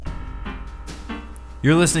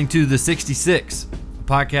You're listening to The 66, a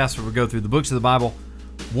podcast where we go through the books of the Bible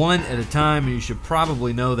one at a time, and you should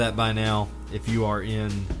probably know that by now if you are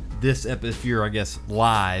if you're, I guess,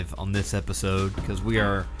 live on this episode, because we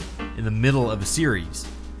are in the middle of a series.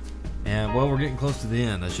 And, well, we're getting close to the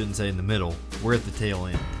end. I shouldn't say in the middle. We're at the tail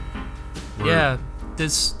end.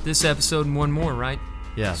 This episode and one more, right?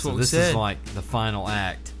 Yeah, That's so what this we said. is like the final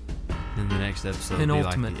act. Then the next episode will be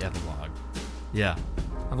like the epilogue. Yeah.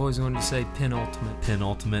 I've always wanted to say penultimate.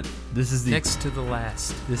 Penultimate. This is the next to the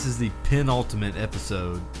last. This is the penultimate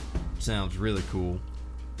episode. Sounds really cool.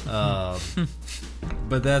 But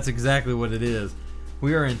that's exactly what it is.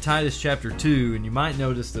 We are in Titus chapter 2, and you might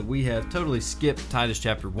notice that we have totally skipped Titus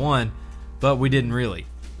chapter 1, but we didn't really.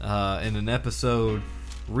 In an episode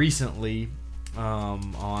recently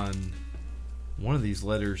on one of these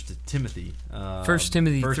letters to Timothy. 1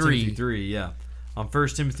 Timothy 3. Timothy 3, yeah. On 1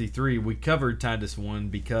 Timothy 3, we covered Titus 1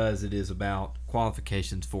 because it is about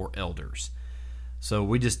qualifications for elders. So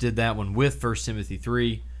we just did that one with 1 Timothy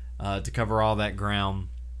 3 to cover all that ground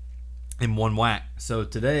in one whack. So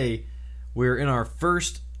today, we're in our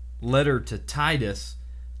first letter to Titus.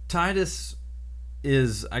 Titus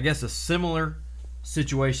is, I guess, a similar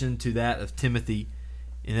situation to that of Timothy,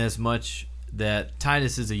 in as much that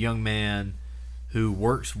Titus is a young man who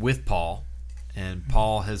works with Paul, and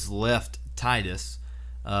Paul has left Titus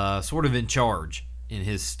sort of in charge in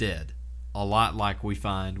his stead, a lot like we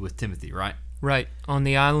find with Timothy, right? Right, on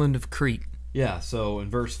the island of Crete. Yeah, so in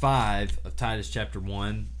verse 5 of Titus chapter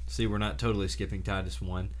 1, see, we're not totally skipping Titus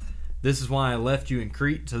 1. This is why I left you in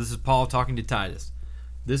Crete. So this is Paul talking to Titus.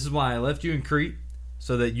 This is why I left you in Crete,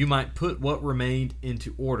 so that you might put what remained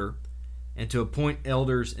into order, and to appoint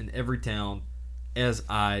elders in every town as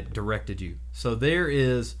I directed you. So there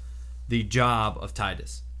is the job of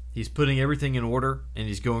Titus. He's putting everything in order, and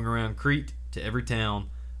he's going around Crete to every town,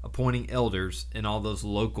 appointing elders in all those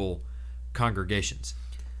local congregations.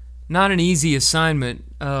 Not an easy assignment.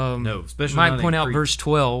 No, especially might not point in out Crete. verse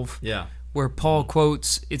 12, Yeah. where Paul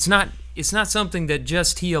quotes. It's not something that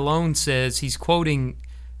just he alone says. He's quoting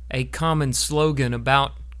a common slogan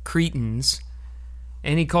about Cretans,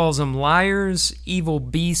 and he calls them liars, evil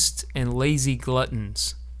beasts, and lazy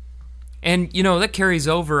gluttons. And, you know, that carries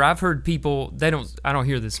over. I've heard people, I don't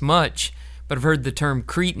hear this much, but I've heard the term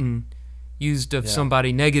Cretan used of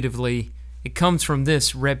somebody negatively. It comes from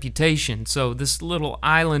this reputation. So this little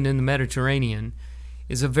island in the Mediterranean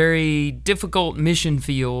is a very difficult mission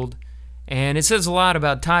field, and it says a lot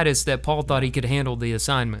about Titus that Paul thought he could handle the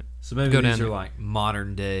assignment. So maybe these are like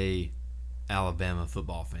modern-day Alabama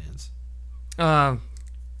football fans. No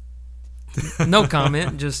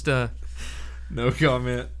comment, just... No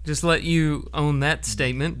comment. Just let you own that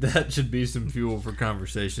statement. That should be some fuel for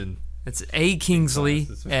conversation. It's A. Kingsley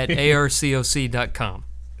at arcoc.com.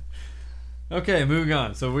 Okay, moving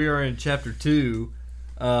on. So we are in chapter 2,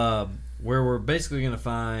 where we're basically going to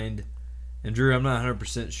find, and Drew, I'm not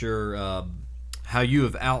 100% sure how you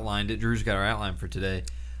have outlined it. Drew's got our outline for today.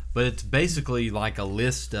 But it's basically like a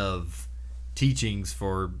list of teachings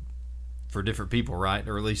for different people, right?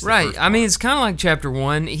 Or at least right. I mean, it's kind of like chapter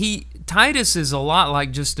 1. Titus is a lot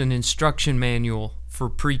like just an instruction manual for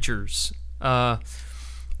preachers.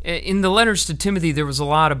 In the letters to Timothy, there was a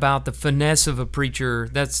lot about the finesse of a preacher.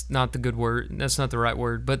 That's not the good word. That's not the right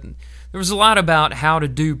word. But there was a lot about how to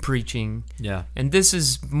do preaching. Yeah. And this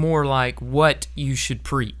is more like what you should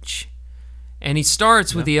preach. And he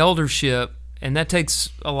starts with the eldership, and that takes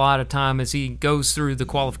a lot of time as he goes through the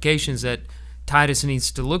qualifications that Titus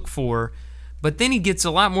needs to look for. But then he gets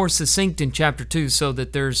a lot more succinct in chapter 2, so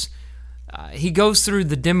that he goes through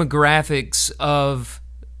the demographics of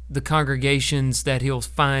the congregations that he'll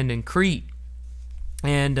find in Crete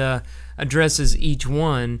and addresses each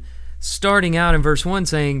one, starting out in verse 1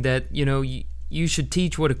 saying that, you know, you should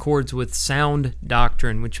teach what accords with sound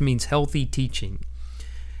doctrine, which means healthy teaching.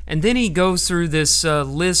 And then he goes through this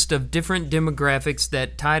list of different demographics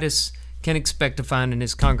that Titus can expect to find in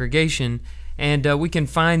his congregation, and we can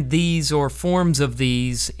find these or forms of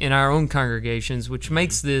these in our own congregations, which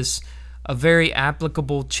makes this a very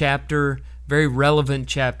applicable chapter, very relevant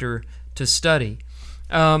chapter to study.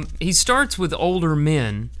 He starts with older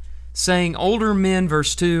men, saying older men,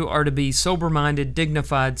 verse 2, are to be sober-minded,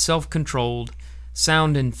 dignified, self-controlled,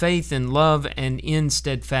 sound in faith, in love, and in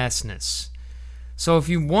steadfastness. So if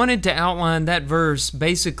you wanted to outline that verse,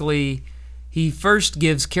 basically he first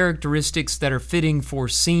gives characteristics that are fitting for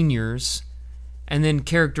seniors, and then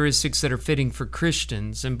characteristics that are fitting for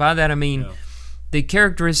Christians. And by that I mean the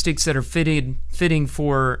characteristics that are fitting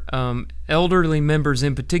for elderly members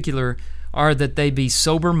in particular are that they be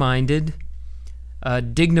sober-minded,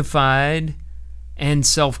 dignified, and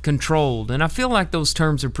self-controlled. And I feel like those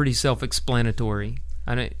terms are pretty self-explanatory.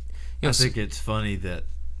 I think it's funny that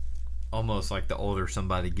almost like the older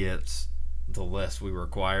somebody gets, the less we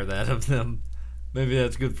require that of them. Maybe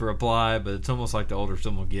that's good for apply, but it's almost like the older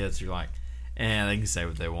someone gets, you're like, they can say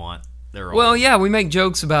what they want. They're old. Well, yeah, we make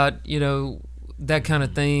jokes about, that kind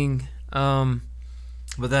of thing.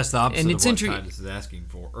 But that's the opposite of what Titus is asking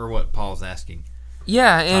for, or what Paul's asking.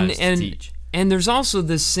 Yeah, and there's also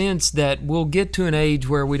this sense that we'll get to an age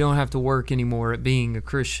where we don't have to work anymore at being a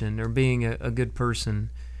Christian or being a good person.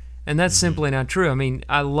 And that's simply not true. I mean,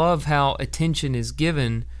 I love how attention is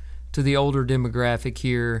given to the older demographic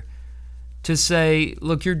here to say,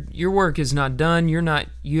 look, your work is not done.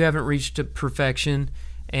 You haven't reached perfection.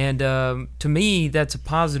 And to me, that's a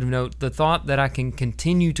positive note. The thought that I can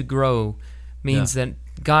continue to grow means that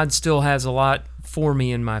God still has a lot for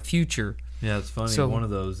me in my future. Yeah, it's funny. So, one of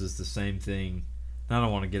those is the same thing. I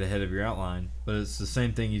don't want to get ahead of your outline, but it's the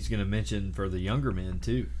same thing he's going to mention for the younger men,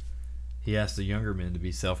 too. He asks the younger men to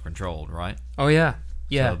be self-controlled, right? Oh, yeah.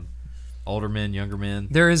 Yeah. So, older men, younger men.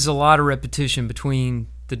 There is a lot of repetition between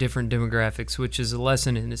the different demographics, which is a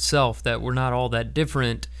lesson in itself that we're not all that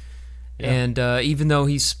different. Yeah. And even though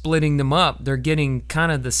he's splitting them up, they're getting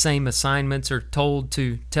kind of the same assignments or told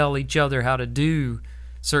to tell each other how to do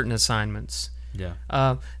certain assignments. Yeah.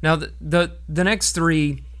 Now, the next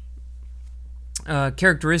three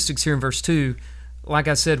characteristics here in verse 2, like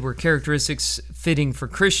I said, were characteristics fitting for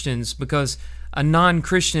Christians because a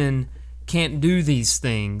non-Christian can't do these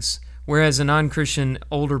things, whereas a non-Christian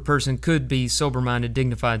older person could be sober-minded,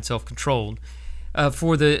 dignified, self-controlled.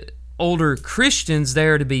 For the older Christians, they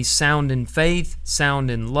are to be sound in faith, sound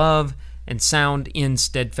in love, and sound in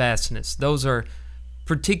steadfastness. Those are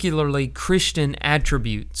particularly Christian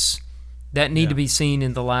attributes that need to be seen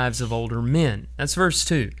in the lives of older men. That's verse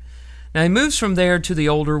 2. Now he moves from there to the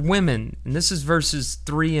older women, and this is verses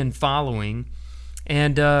 3 and following.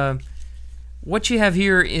 And what you have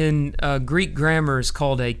here in Greek grammar is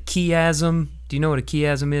called a chiasm. Do you know what a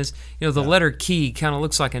chiasm is? The letter chi kind of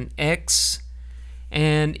looks like an X,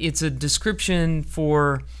 and it's a description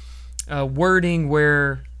for wording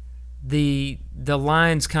where the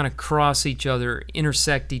lines kind of cross each other,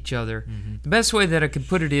 intersect each other. Mm-hmm. The best way that I could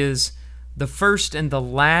put it is the first and the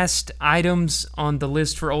last items on the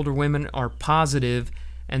list for older women are positive,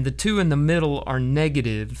 and the two in the middle are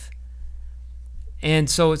negative. And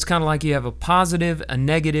so it's kind of like you have a positive, and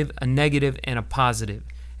a positive.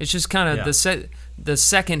 It's just kind of the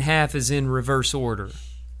second half is in reverse order.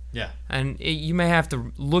 Yeah. And you may have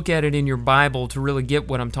to look at it in your Bible to really get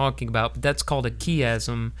what I'm talking about, but that's called a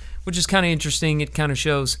chiasm, which is kind of interesting. It kind of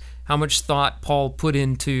shows how much thought Paul put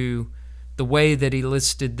into the way that he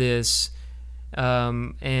listed this.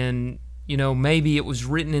 And, maybe it was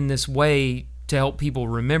written in this way to help people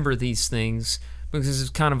remember these things because it's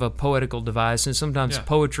kind of a poetical device. And sometimes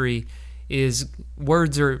poetry is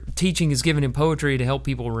teaching is given in poetry to help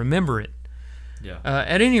people remember it. Yeah.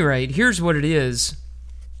 At any rate, here's what it is.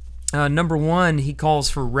 Number 1, he calls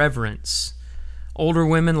for reverence. Older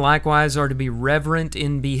women likewise are to be reverent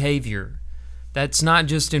in behavior. That's not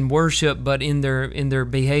just in worship, but in their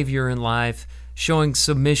behavior in life, showing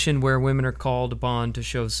submission where women are called upon to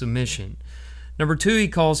show submission. Number 2, he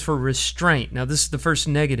calls for restraint. Now, this is the first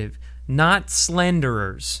negative. Not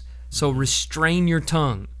slanderers, so restrain your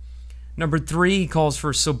tongue. Number 3, he calls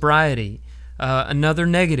for sobriety. Another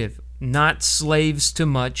negative. Not slaves to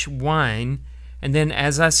much wine. And then,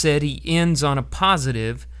 as I said, he ends on a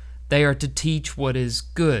positive. They are to teach what is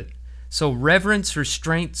good. So reverence,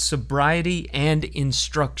 restraint, sobriety, and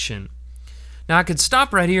instruction. Now, I could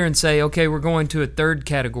stop right here and say, okay, we're going to a third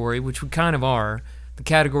category, which we kind of are, the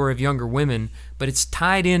category of younger women, but it's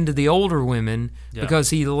tied into the older women because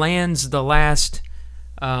he lands the last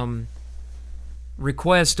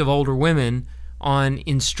request of older women on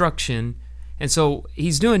instruction. And so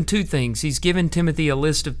he's doing two things. He's given Timothy a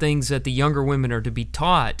list of things that the younger women are to be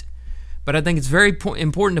taught. But I think it's very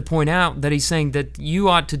important to point out that he's saying that you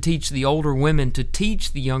ought to teach the older women to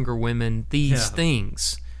teach the younger women these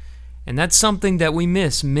things. And that's something that we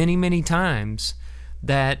miss many, many times,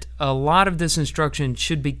 that a lot of this instruction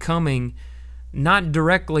should be coming not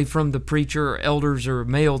directly from the preacher or elders or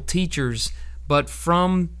male teachers, but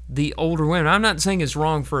from the older women. I'm not saying it's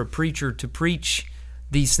wrong for a preacher to preach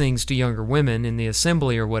these things to younger women in the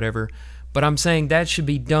assembly or whatever, but I'm saying that should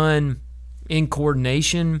be done in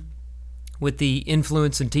coordination with the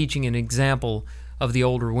influence and teaching and example of the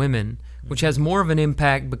older women, which has more of an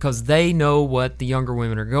impact because they know what the younger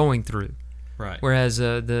women are going through. Right. Whereas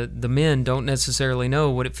the men don't necessarily know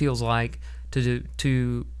what it feels like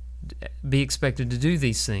to be expected to do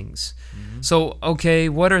these things. So, okay,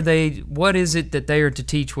 what is it that they are to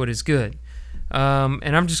teach what is good?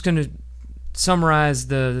 And I'm just going to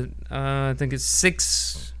summarize I think it's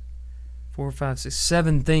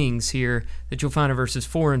 7 things here that you'll find in verses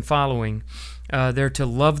 4 and following. They're to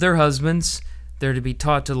love their husbands. They're to be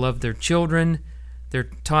taught to love their children. They're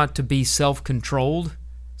taught to be self-controlled.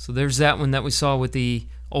 So there's that one that we saw with the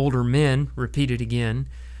older men, repeated again.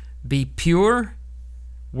 Be pure,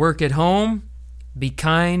 work at home, be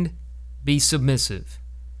kind, be submissive.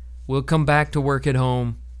 We'll come back to work at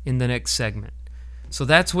home in the next segment. So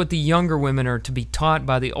that's what the younger women are to be taught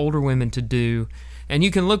by the older women to do. And you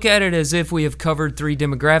can look at it as if we have covered 3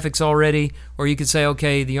 demographics already, or you could say,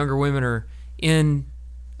 okay, the younger women are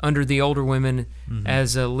under the older women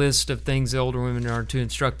as a list of things the older women are to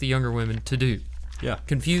instruct the younger women to do. Yeah.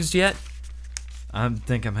 Confused yet? I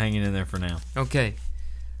think I'm hanging in there for now. Okay.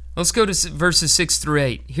 Let's go to verses 6 through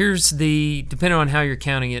 8. Here's depending on how you're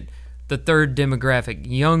counting it, the third demographic,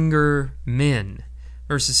 younger men.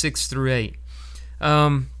 Verses 6 through 8.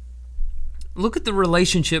 Look at the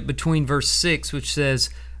relationship between verse 6, which says,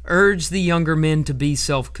 urge the younger men to be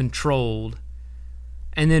self-controlled.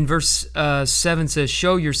 And then verse 7 says,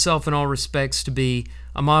 show yourself in all respects to be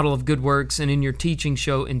a model of good works, and in your teaching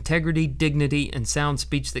show integrity, dignity, and sound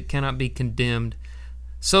speech that cannot be condemned,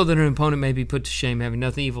 so that an opponent may be put to shame, having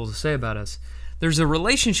nothing evil to say about us. There's a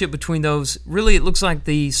relationship between those. Really, it looks like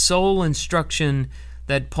the sole instruction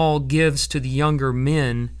that Paul gives to the younger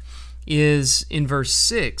men is in verse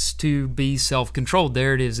 6, to be self-controlled.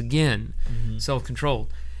 There it is again,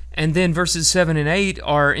 self-controlled. And then verses 7 and 8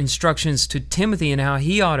 are instructions to Timothy and how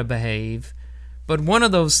he ought to behave. But one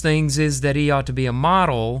of those things is that he ought to be a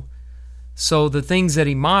model, so the things that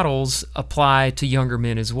he models apply to younger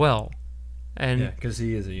men as well. And because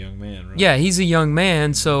he is a young man, right? Yeah, he's a young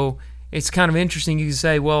man, so it's kind of interesting. You can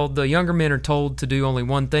say, well, the younger men are told to do only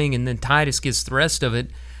one thing, and then Titus gets the rest of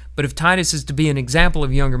it. But if Titus is to be an example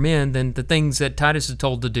of younger men, then the things that Titus is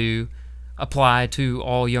told to do apply to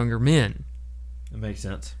all younger men. It makes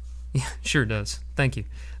sense. Yeah, sure does. Thank you.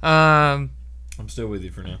 I'm still with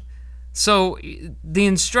you for now. So the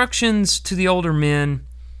instructions to the older men,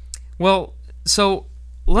 well, so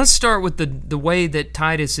let's start with the way that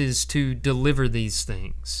Titus is to deliver these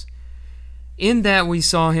things. In that we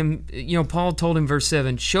saw him, Paul told him, verse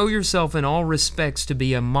 7, show yourself in all respects to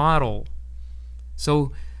be a model.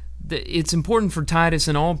 So it's important for Titus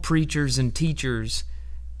and all preachers and teachers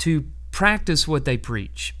to practice what they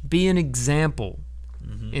preach. Be an example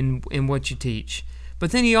in what you teach.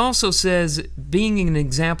 But then he also says being an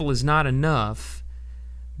example is not enough,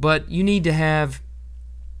 but you need to have,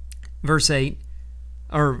 verse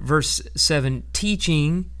 7,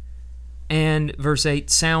 teaching, and verse 8,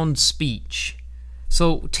 sound speech.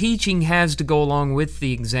 So teaching has to go along with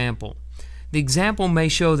the example. The example may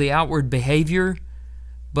show the outward behavior,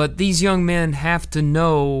 but these young men have to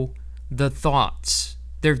know the thoughts.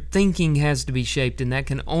 Their thinking has to be shaped, and that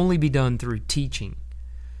can only be done through teaching.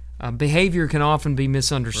 Behavior can often be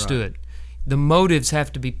misunderstood. Right. The motives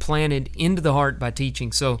have to be planted into the heart by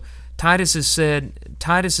teaching. So Titus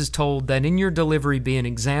is told that in your delivery be an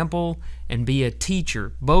example and be a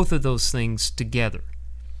teacher, both of those things together.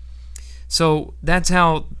 So that's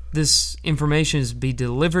how this information is to be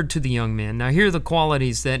delivered to the young men. Now here are the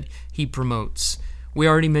qualities that he promotes. We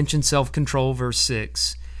already mentioned self-control, verse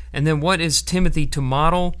 6. And then what is Timothy to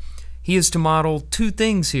model? He is to model 2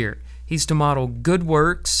 things here. He's to model good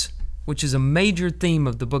works, which is a major theme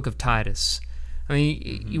of the book of Titus. I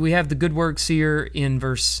mean, we have the good works here in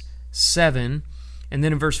verse 7, and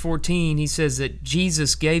then in verse 14 he says that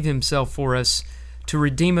Jesus gave himself for us to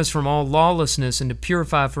redeem us from all lawlessness and to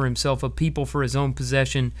purify for himself a people for his own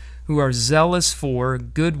possession who are zealous for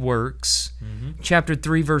good works. Chapter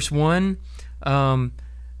 3, verse 1,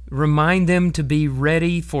 remind them to be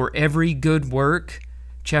ready for every good work.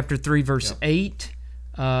 Chapter 3, verse 8,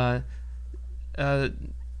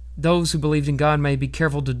 those who believed in God may be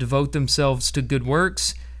careful to devote themselves to good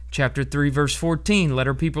works. Chapter 3, verse 14, let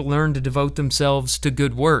our people learn to devote themselves to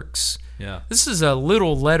good works. Yeah. This is a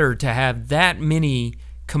little letter to have that many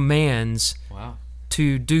commands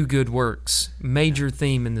to do good works. Major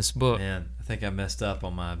theme in this book. Man, I think I messed up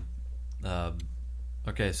on my...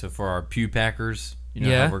 okay, so for our pew packers,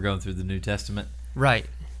 how we're going through the New Testament? Right.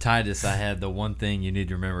 Titus, I had the one thing you need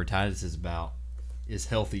to remember Titus is about is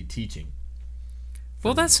healthy teaching.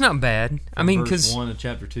 Well, that's not bad. I mean, because verse 1 of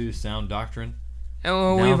chapter 2, sound doctrine.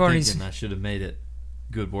 Oh, now we've I'm already. Thinking I should have made it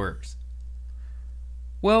good works.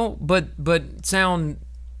 Well, but sound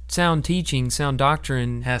teaching, sound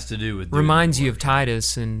doctrine has to do with reminds you of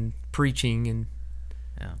Titus and preaching and.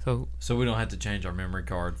 Yeah. So we don't have to change our memory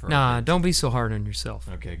card for. Nah, don't be so hard on yourself.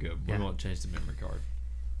 Okay, good. We won't change the memory card.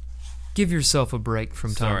 Give yourself a break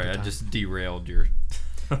from time to time. Sorry, I just derailed your.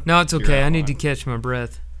 No, it's okay. I need to catch my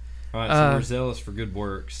breath. All right, so we're zealous for good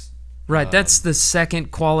works. Right, that's the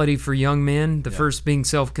second quality for young men. The first being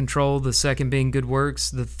self-control, the second being good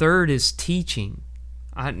works. The third is teaching.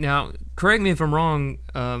 Now, correct me if I'm wrong,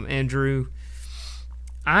 Andrew.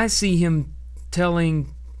 I see him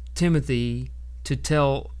telling Timothy to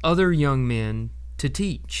tell other young men to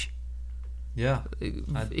teach. Yeah.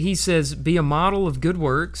 He says, be a model of good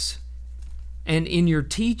works, and in your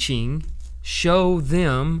teaching, show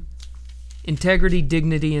them integrity,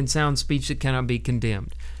 dignity, and sound speech that cannot be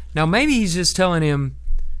condemned. Now, maybe he's just telling him,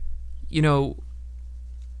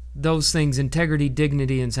 those things, integrity,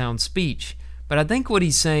 dignity, and sound speech. But I think what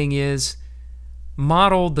he's saying is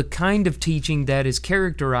model the kind of teaching that is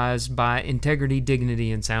characterized by integrity,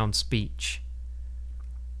 dignity, and sound speech.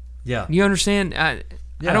 Yeah. You understand? I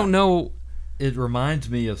don't know. It reminds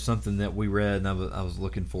me of something that we read, and I was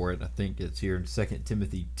looking for it. I think it's here in 2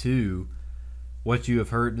 Timothy 2. What you have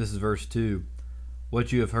heard, this is verse 2.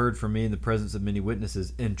 What you have heard from me in the presence of many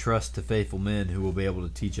witnesses, entrust to faithful men who will be able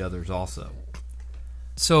to teach others also.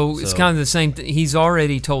 So it's kind of the same thing. He's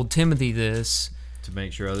already told Timothy this. To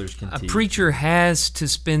make sure others can teach. A preacher has to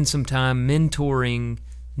spend some time mentoring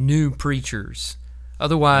new preachers.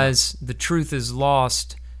 Otherwise, the truth is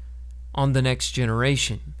lost on the next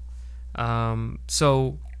generation.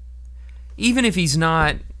 So even if he's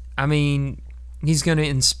not, he's going to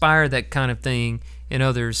inspire that kind of thing in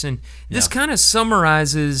others. And this kind of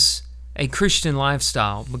summarizes a Christian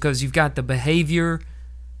lifestyle, because you've got the behavior,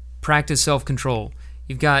 practice self-control.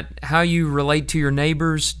 You've got how you relate to your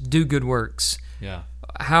neighbors, do good works. Yeah.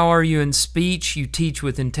 How are you in speech? You teach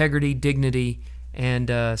with integrity, dignity,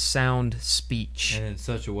 and sound speech. And in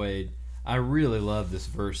such a way, I really love this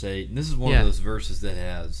verse 8. And this is one of those verses that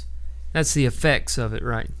has... That's the effects of it,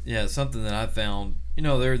 right? Yeah, something that I found.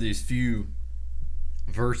 There are these few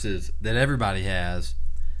verses that everybody has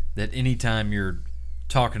that anytime you're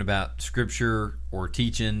talking about Scripture or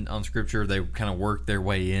teaching on Scripture, they kind of work their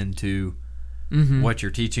way into what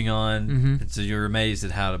you're teaching on. And so you're amazed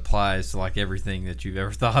at how it applies to like everything that you've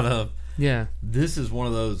ever thought of. Yeah. This is one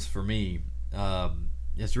of those for me.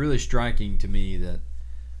 It's really striking to me that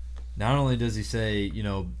not only does he say,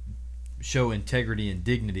 show integrity and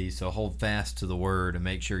dignity, so hold fast to the word and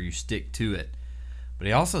make sure you stick to it. But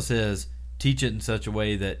he also says, teach it in such a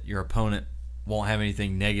way that your opponent won't have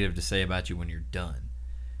anything negative to say about you when you're done.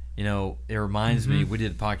 It reminds me, we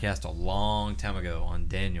did a podcast a long time ago on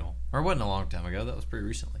Daniel. Or it wasn't a long time ago, that was pretty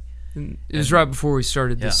recently. It was right before we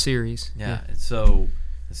started this series. Yeah, and so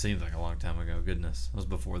it seems like a long time ago. Goodness, it was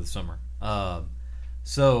before the summer.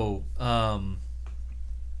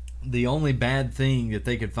 The only bad thing that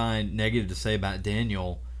they could find negative to say about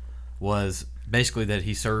Daniel was basically that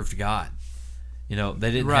he served God. They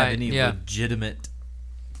didn't have any legitimate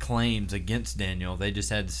claims against Daniel. They just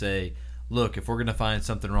had to say, look, if we're going to find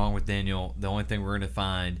something wrong with Daniel, the only thing we're going to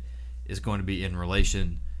find is going to be in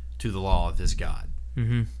relation to the law of his God.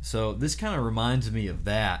 Mm-hmm. So this kind of reminds me of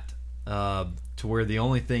that, to where the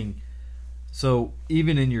only thing... So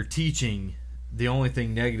even in your teaching, the only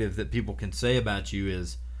thing negative that people can say about you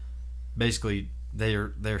is basically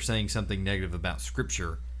they're saying something negative about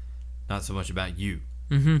Scripture, not so much about you.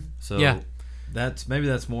 Mm-hmm. So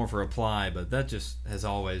that's more for apply, but that just has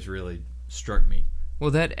always really struck me.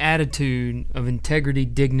 Well, that attitude of integrity,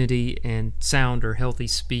 dignity, and sound or healthy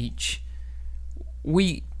speech,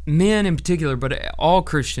 we, men in particular, but all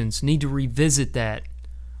Christians, need to revisit that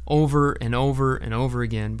over and over and over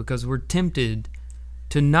again, because we're tempted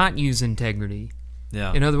to not use integrity.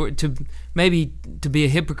 Yeah. In other words, to be a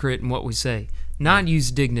hypocrite in what we say, not use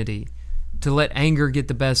dignity, to let anger get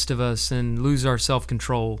the best of us and lose our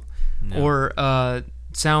self-control, or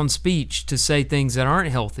sound speech, to say things that aren't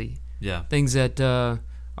healthy, things that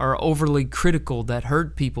are overly critical, that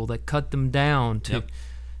hurt people, that cut them down,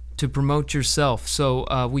 to promote yourself.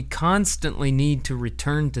 So we constantly need to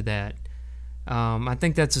return to that. I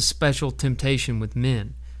think that's a special temptation with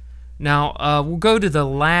men. Now, we'll go to the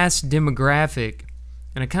last demographic.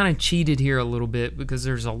 And I kind of cheated here a little bit because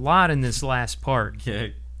there's a lot in this last part.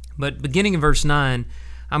 Okay. But beginning in verse 9,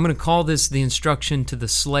 I'm going to call this the instruction to the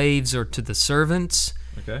slaves or to the servants.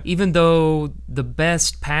 Okay. Even though the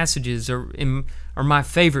best passages, or my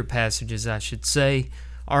favorite passages, I should say,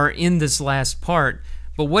 are in this last part.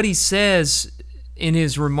 But what he says in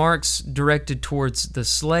his remarks directed towards the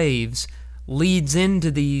slaves leads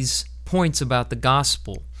into these points about the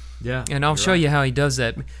gospel. Yeah. And I'll show you how he does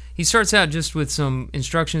that. He starts out just with some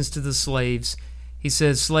instructions to the slaves, He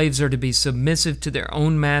says slaves are to be submissive to their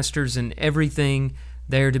own masters in everything.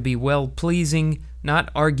 They are to be well-pleasing,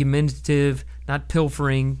 not argumentative, not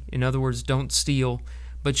pilfering, in other words, don't steal,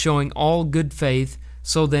 but showing all good faith,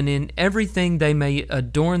 so that in everything they may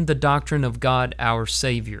adorn the doctrine of God our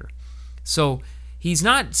Savior. So he's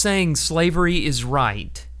not saying slavery is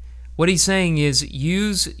right. What he's saying is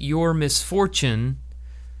use your misfortune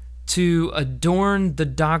to adorn the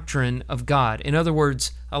doctrine of God. In other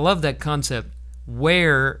words, I love that concept.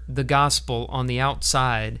 Wear the gospel on the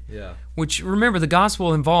outside. Yeah. Which, remember, the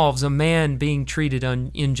gospel involves a man being treated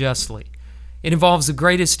unjustly. It involves the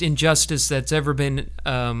greatest injustice that's ever been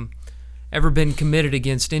committed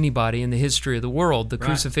against anybody in the history of the world, the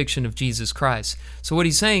crucifixion of Jesus Christ. So what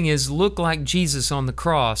he's saying is, look like Jesus on the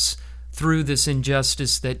cross through this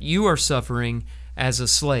injustice that you are suffering as a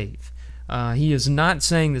slave. He is not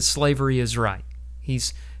saying that slavery is right.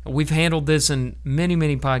 We've handled this in many,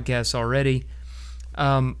 many podcasts already.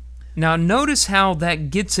 Now notice how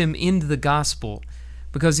that gets him into the gospel,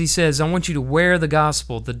 because he says, I want you to wear the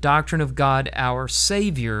gospel, the doctrine of God our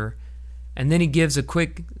Savior, and then he gives a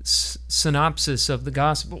quick synopsis of the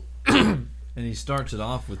gospel. And he starts it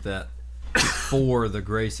off with that, for the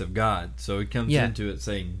grace of God. So he comes into it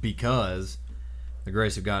saying, because the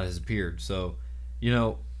grace of God has appeared. So,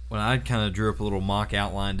 when I kind of drew up a little mock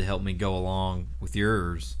outline to help me go along with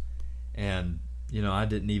yours, and, I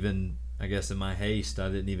didn't even, I guess in my haste, I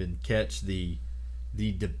didn't even catch the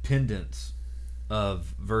dependence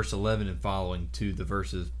of verse 11 and following to the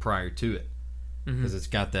verses prior to it. Because it's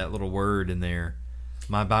got that little word in there.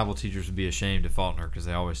 My Bible teachers would be ashamed of Faulkner, because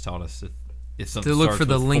they always taught us if something to look starts for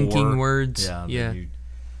the with linking 4, words. Yeah.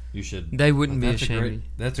 You should. They wouldn't be ashamed.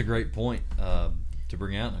 That's a great point to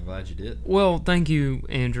bring out, and I'm glad you did. Well, thank you,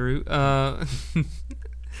 Andrew. Forgot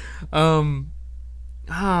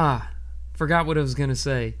what I was going to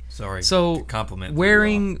say. Sorry. So, compliment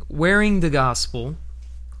wearing the gospel.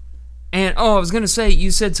 And, I was going to say, you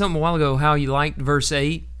said something a while ago how you liked verse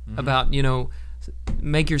 8 about,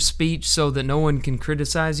 make your speech so that no one can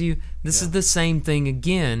criticize you. This is the same thing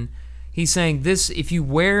again. He's saying this, if you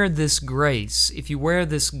wear this grace, if you wear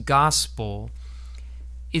this gospel,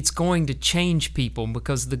 it's going to change people,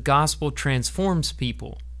 because the gospel transforms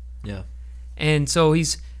people. Yeah. And so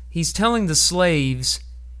he's telling the slaves,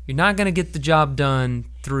 you're not going to get the job done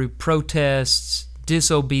through protests,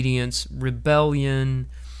 disobedience, rebellion,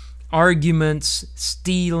 arguments,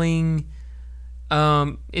 stealing.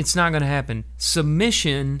 It's not going to happen.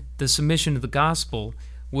 Submission, the submission of the gospel,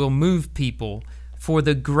 will move people. For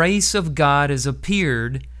the grace of God has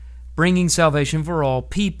appeared, bringing salvation for all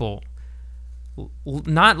people.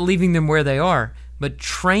 Not leaving them where they are, but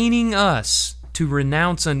training us to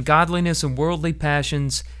renounce ungodliness and worldly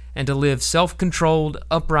passions, and to live self-controlled,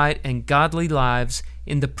 upright, and godly lives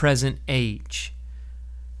in the present age.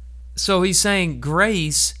 So he's saying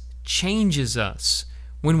grace changes us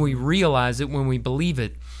when we realize it, when we believe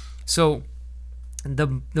it. So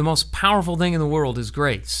the most powerful thing in the world is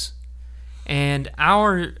grace. And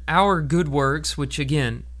our good works, which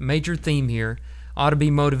again, major theme here, ought to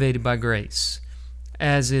be motivated by grace,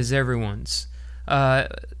 as is everyone's.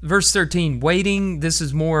 Verse 13, waiting, this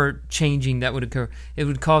is more changing that would occur. It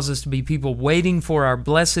would cause us to be people waiting for our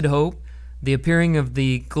blessed hope, the appearing of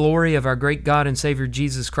the glory of our great God and Savior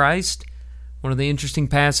Jesus Christ. One of the interesting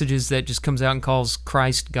passages that just comes out and calls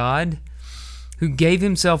Christ God, who gave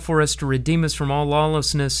himself for us to redeem us from all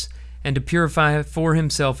lawlessness and to purify for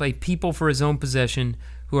himself a people for his own possession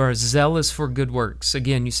who are zealous for good works.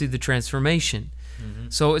 Again, you see the transformation.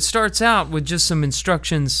 So it starts out with just some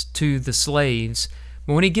instructions to the slaves,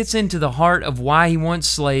 but when he gets into the heart of why he wants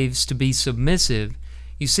slaves to be submissive,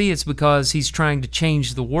 you see it's because he's trying to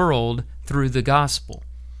change the world through the gospel.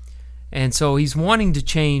 And so he's wanting to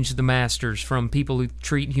change the masters from people who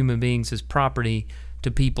treat human beings as property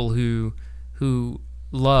to people who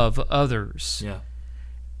love others. Yeah.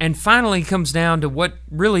 And finally it comes down to what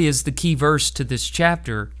really is the key verse to this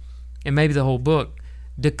chapter, and maybe the whole book.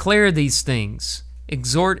 Declare these things,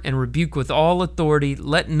 exhort and rebuke with all authority,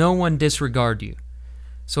 let no one disregard you.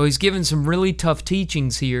 So he's given some really tough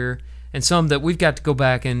teachings here, and some that we've got to go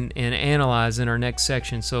back and analyze in our next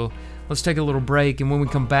section. So let's take a little break, and when we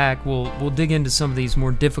come back, we'll dig into some of these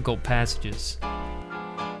more difficult passages.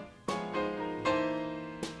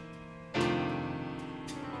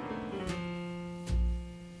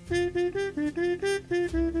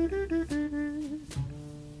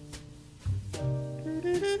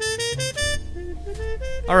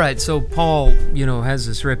 All right, so Paul, has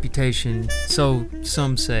this reputation, so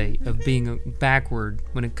some say, of being backward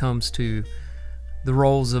when it comes to the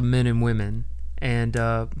roles of men and women. And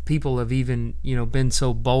people have even, been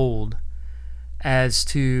so bold as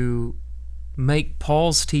to make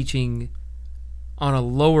Paul's teaching on a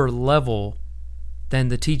lower level than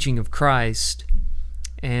the teaching of Christ.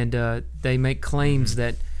 And they make claims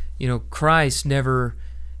that, Christ never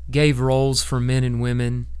gave roles for men and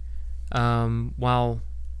women, while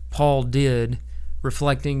Paul did,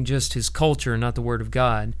 reflecting just his culture, not the Word of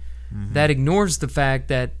God. That ignores the fact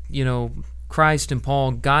that, Christ and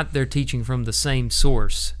Paul got their teaching from the same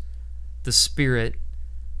source, the Spirit,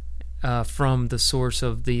 from the source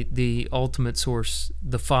of the ultimate source,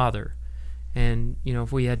 the Father. And,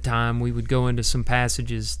 if we had time, we would go into some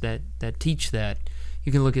passages that teach that.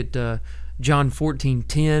 You can look at John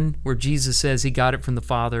 14:10, where Jesus says he got it from the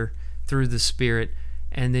Father through the Spirit.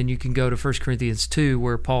 And then you can go to 1 Corinthians 2,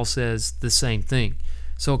 where Paul says the same thing.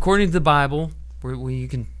 So according to the Bible, where you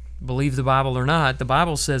can believe the Bible or not, the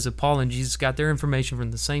Bible says that Paul and Jesus got their information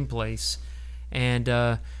from the same place.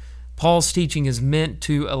 And Paul's teaching is meant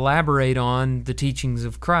to elaborate on the teachings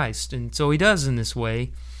of Christ. And so he does in this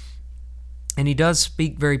way. And he does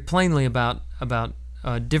speak very plainly about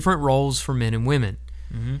different roles for men and women.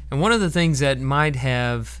 And one of the things that might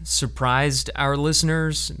have surprised our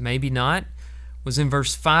listeners, maybe not, was in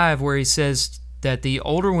verse 5, where he says that the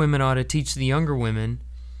older women ought to teach the younger women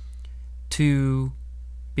to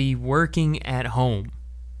be working at home.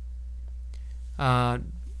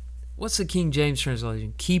 What's the King James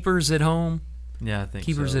translation? Keepers at home? Yeah, I think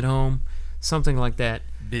Keepers so. at home, something like that.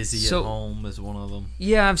 Busy at home is one of them.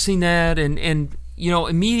 Yeah, I've seen that, and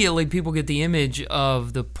immediately people get the image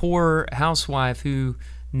of the poor housewife who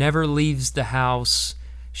never leaves the house.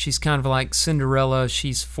 She's kind of like Cinderella.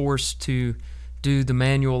 She's forced to do the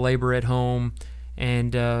manual labor at home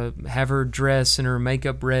and have her dress and her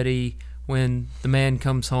makeup ready when the man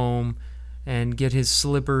comes home, and get his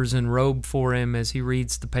slippers and robe for him as he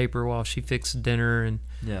reads the paper while she fixes dinner. And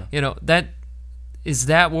is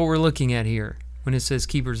that what we're looking at here when it says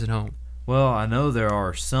keepers at home? Well, I know there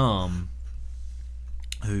are some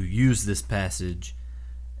who use this passage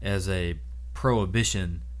as a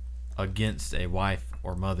prohibition against a wife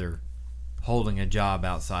or mother holding a job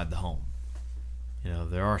outside the home.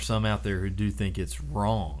 There are some out there who do think it's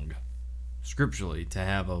wrong scripturally to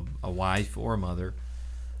have a wife or a mother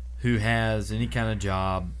who has any kind of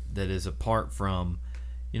job that is apart from,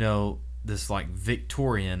 this like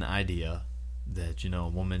Victorian idea that, a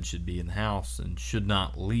woman should be in the house and should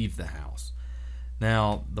not leave the house.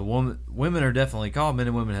 Now, women are definitely called. Men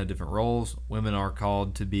and women have different roles. Women are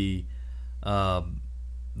called to be the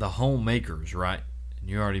homemakers, right? And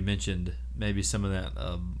you already mentioned maybe some of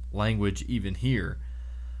that language even here.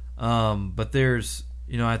 But there's,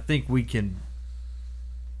 I think we can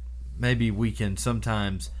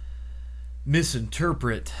sometimes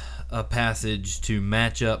misinterpret a passage to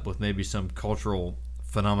match up with maybe some cultural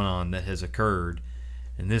phenomenon that has occurred.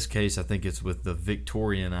 In this case, I think it's with the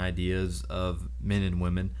Victorian ideas of men and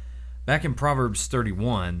women. Back in Proverbs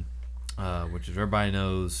 31, which everybody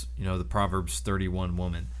knows, the Proverbs 31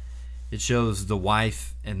 woman, it shows the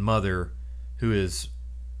wife and mother who is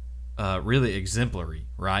really exemplary,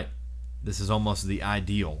 right? This is almost the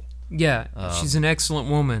ideal. Yeah, she's an excellent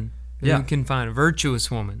woman. You can find a virtuous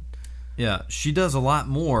woman. Yeah, she does a lot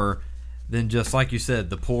more than just, like you said,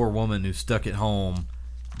 the poor woman who's stuck at home,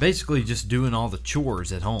 basically just doing all the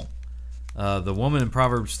chores at home. The woman in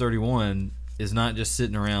Proverbs 31 is not just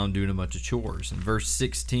sitting around doing a bunch of chores. In verse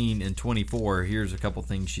 16 and 24, here's a couple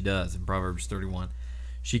things she does in Proverbs 31.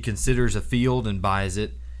 She considers a field and buys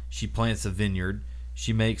it. She plants a vineyard.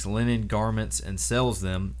 She makes linen garments and sells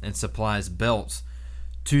them, and supplies belts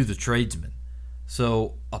to the tradesmen.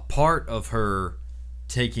 So a part of her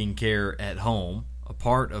taking care at home, a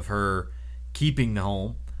part of her keeping the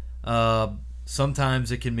home,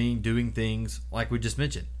 sometimes it can mean doing things like we just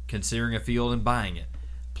mentioned, considering a field and buying it,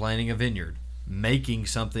 planting a vineyard, making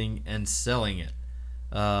something and selling it.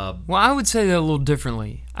 Well, I would say that a little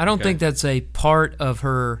differently. I don't think that's a part of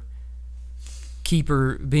her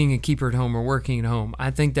being a keeper at home or working at home.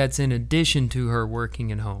 I think that's in addition to her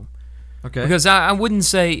working at home. Okay. Because I wouldn't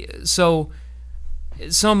say so.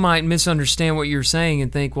 Some might misunderstand what you're saying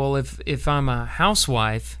and think, well, if I'm a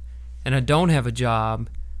housewife and I don't have a job,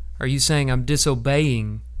 are you saying I'm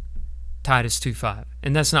disobeying Titus 2:5?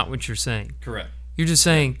 And that's not what you're saying. Correct. You're just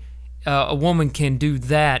saying a woman can do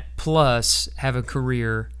that plus have a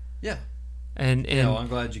career. Yeah. And well, I'm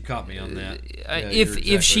glad you caught me on that.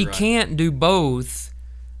 If she can't do both,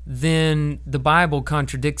 then the Bible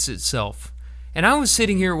contradicts itself. And I was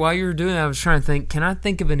sitting here while you were doing that, I was trying to think, can I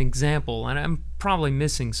think of an example? And I'm probably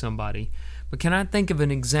missing somebody, but can I think of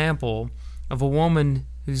an example of a woman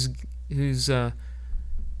who's in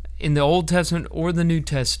the Old Testament or the New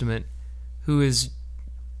Testament who is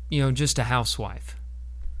just a housewife.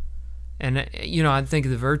 And, I think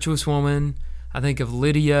of the virtuous woman. I think of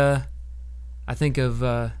Lydia. I think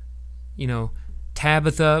of,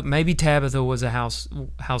 Tabitha. Maybe Tabitha was a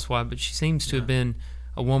housewife, but she seems to have been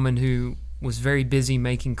a woman who was very busy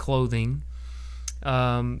making clothing.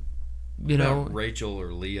 Rachel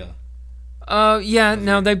or Leah.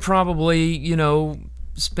 They probably,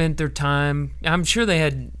 spent their time. I'm sure they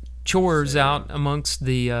had chores out amongst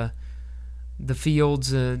the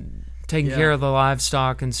fields, taking care of the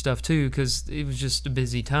livestock and stuff too, because it was just a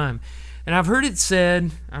busy time. And I've heard it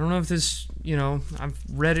said, I don't know if this, I've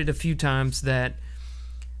read it a few times, that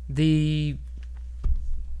I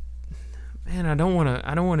don't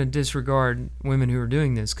want to disregard women who are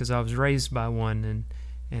doing this, because I was raised by one,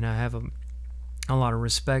 and I have a lot of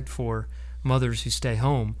respect for mothers who stay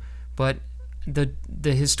home. But the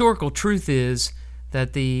historical truth is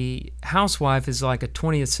that the housewife is like a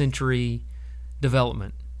 20th century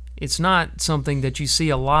development. It's not something that you see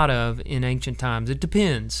a lot of in ancient times. It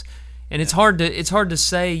depends. And it's hard to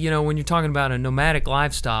say, when you're talking about a nomadic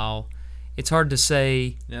lifestyle, it's hard to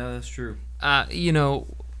say. Yeah, that's true.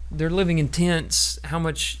 They're living in tents. How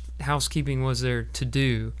much housekeeping was there to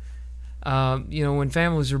do? When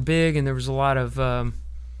families were big and there was a lot of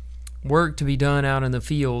work to be done out in the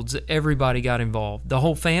fields, everybody got involved. The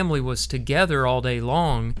whole family was together all day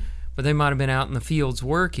long, but they might have been out in the fields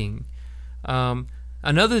working.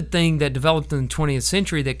 Another thing that developed in the 20th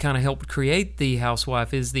century that kind of helped create the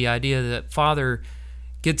housewife is the idea that father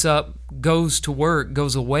gets up, goes to work,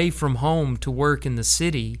 goes away from home to work in the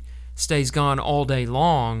city, stays gone all day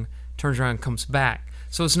long, turns around and comes back.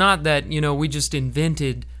 So it's not that, we just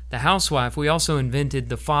invented the housewife. We also invented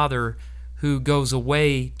the father who goes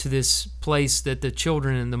away to this place that the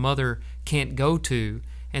children and the mother can't go to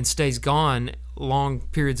and stays gone long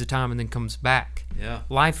periods of time and then comes back. Yeah.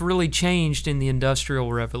 Life really changed in the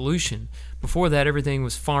Industrial Revolution. Before that, everything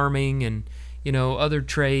was farming and, other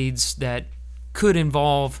trades that could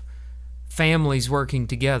involve families working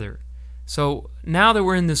together. So now that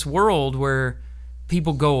we're in this world where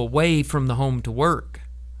people go away from the home to work,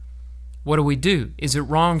 what do? Is it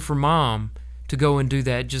wrong for mom to go and do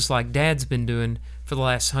that just like dad's been doing for the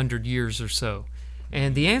last 100 years or so?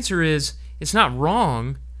 And the answer is, it's not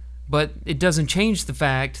wrong, but it doesn't change the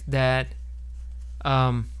fact that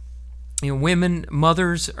women,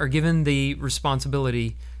 mothers, are given the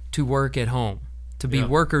responsibility to work at home, to be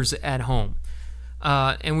workers at home.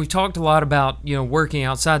 And we've talked a lot about working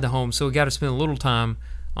outside the home, so we got to spend a little time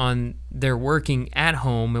on their working at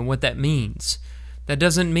home and what that means. That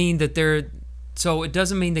doesn't mean that it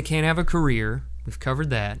doesn't mean they can't have a career. We've covered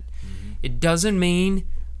that. Mm-hmm. It doesn't mean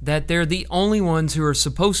that they're the only ones who are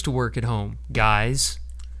supposed to work at home. Guys,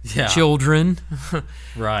 children.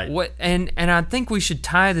 Right. And I think we should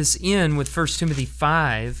tie this in with 1 Timothy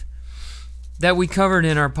 5 that we covered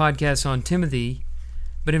in our podcast on Timothy.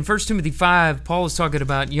 But in 1 Timothy 5, Paul is talking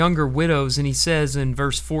about younger widows, and he says in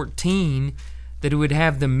verse 14 that he would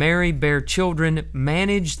have them marry, bear children,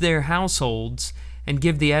 manage their households, and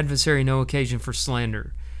give the adversary no occasion for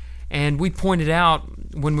slander. And we pointed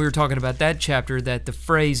out when we were talking about that chapter that the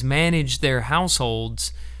phrase manage their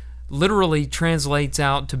households literally translates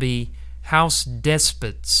out to be house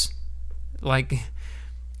despots, like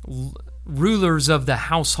rulers of the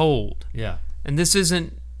household. Yeah. And this is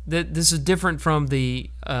different from the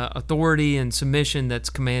authority and submission that's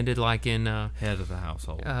commanded like in head of the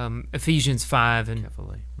household. Ephesians 5 and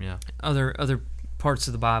other parts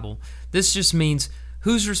of the Bible. This just means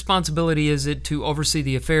whose responsibility is it to oversee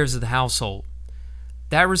the affairs of the household?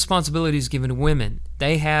 That responsibility is given to women.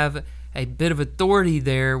 They have a bit of authority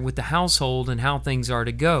there with the household and how things are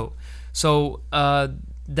to go. So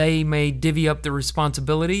they may divvy up the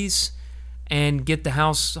responsibilities and get the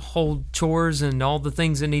household chores and all the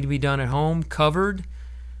things that need to be done at home covered.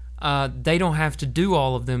 They don't have to do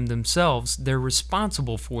all of them themselves. They're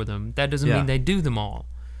responsible for them. That doesn't mean they do them all.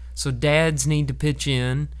 So dads need to pitch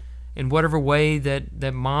in whatever way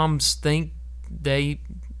that moms think they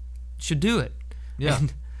should do it. Yeah.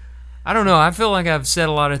 And I don't know. I feel like I've said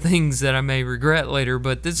a lot of things that I may regret later,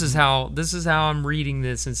 but this is how I'm reading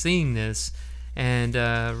this and seeing this,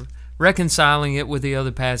 and reconciling it with the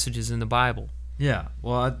other passages in the Bible. Yeah.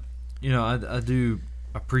 Well, I do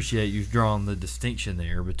appreciate you've drawn the distinction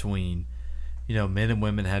there between, men and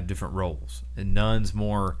women have different roles, and none's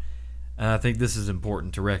more. And I think this is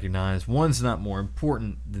important to recognize. One's not more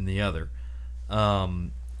important than the other.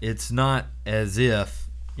 It's not as if,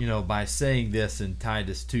 by saying this in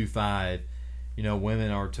Titus 2:5,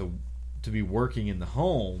 women are to be working in the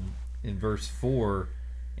home in verse 4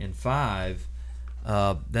 and 5.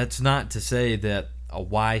 That's not to say that a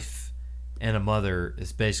wife and a mother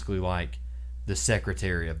is basically like the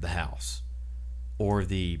secretary of the house or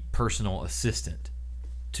the personal assistant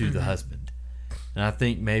to the husband. And I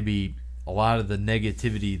think maybe a lot of the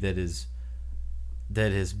negativity that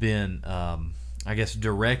has been, I guess,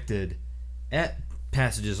 directed at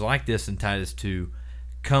passages like this in Titus 2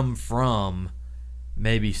 come from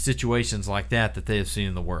maybe situations like that they have seen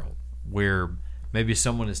in the world, where maybe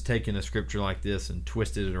someone has taken a scripture like this and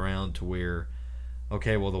twisted it around to where,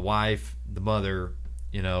 okay, well, the wife, the mother,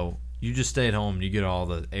 you just stay at home and you get all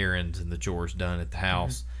the errands and the chores done at the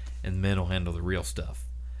house, and the men will handle the real stuff.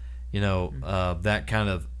 That kind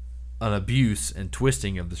of an abuse and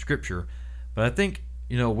twisting of the scripture. But I think,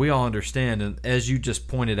 we all understand, and as you just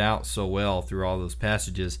pointed out so well through all those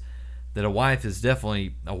passages, that a wife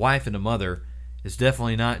and a mother is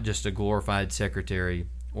definitely not just a glorified secretary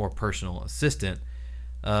or personal assistant.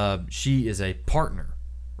 She is a partner,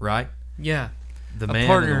 right? Yeah. The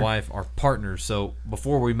man and the wife are partners. So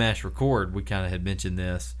before we mash record, we kind of had mentioned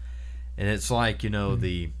this, and it's like, in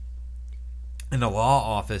the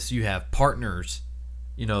law office, you have partners,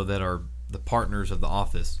 that are the partners of the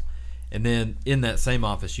office. And then in that same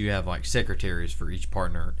office, you have like secretaries for each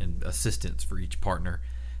partner and assistants for each partner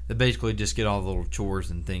that basically just get all the little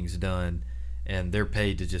chores and things done, and they're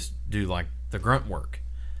paid to just do like the grunt work.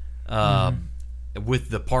 With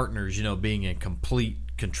the partners, being in complete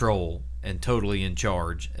control and totally in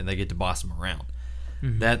charge, and they get to boss them around.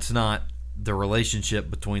 That's not the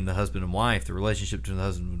relationship between the husband and wife. The relationship between the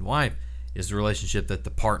husband and wife is the relationship that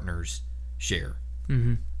the partners share.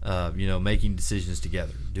 Making decisions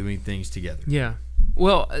together, doing things together. Yeah.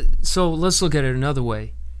 Well, so let's look at it another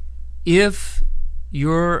way. If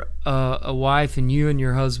you're a wife and you and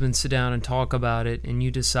your husband sit down and talk about it, and you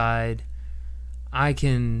decide, I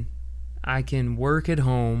can work at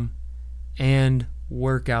home and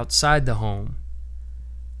work outside the home,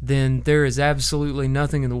 then there is absolutely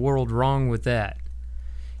nothing in the world wrong with that.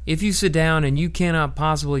 If you sit down and you cannot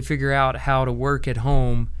possibly figure out how to work at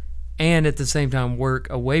home and at the same time work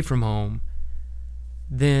away from home,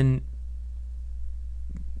 then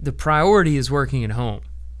the priority is working at home.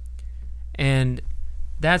 And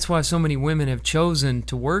that's why so many women have chosen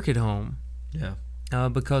to work at home. Yeah.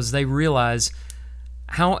 Because they realize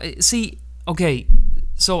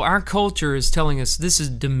so our culture is telling us this is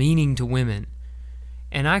demeaning to women.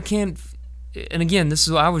 And again,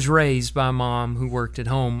 I was raised by a mom who worked at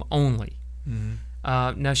home only.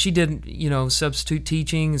 Now she did, substitute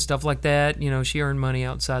teaching and stuff like that. She earned money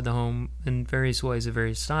outside the home in various ways at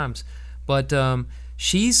various times. But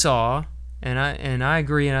she saw, and I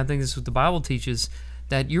agree, and I think this is what the Bible teaches,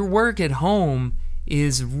 that your work at home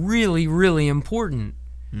is really, really important.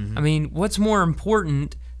 I mean, what's more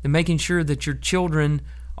important than making sure that your children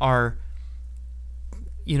are,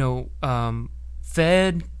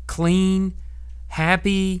 fed, clean,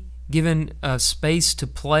 happy, given space to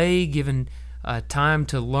play, given time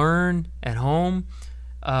to learn at home,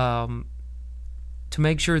 to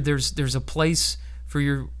make sure there's a place for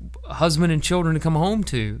your husband and children to come home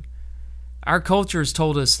to. Our culture has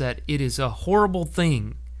told us that it is a horrible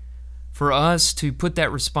thing for us to put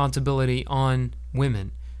that responsibility on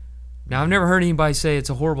women. Now, I've never heard anybody say it's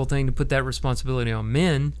a horrible thing to put that responsibility on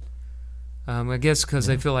men. I guess because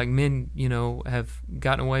they feel like men, have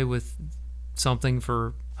gotten away with something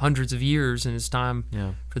for hundreds of years, and it's time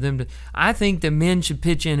for them to. I think that men should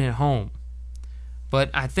pitch in at home, but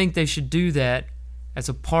I think they should do that as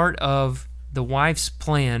a part of the wife's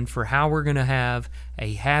plan for how we're going to have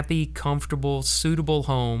a happy, comfortable, suitable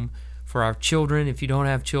home for our children. If you don't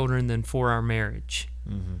have children, then for our marriage.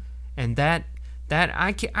 And that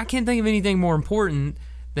I can't think of anything more important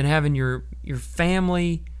than having your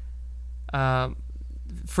family,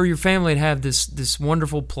 for your family to have this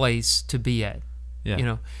wonderful place to be at.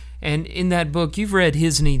 Yeah. And in that book, you've read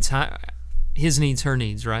His Needs, Her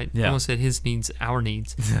Needs, right? Yeah. I almost said His Needs, Our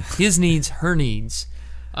Needs. His Needs, Her Needs.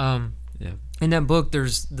 In that book,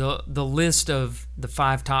 there's the list of the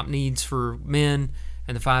 5 top needs for men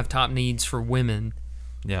and the 5 top needs for women.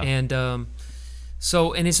 Yeah. And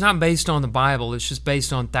and it's not based on the Bible. It's just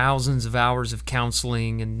based on thousands of hours of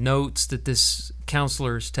counseling and notes that this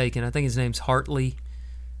counselor has taken. I think his name's Hartley.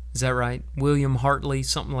 Is that right? William Hartley,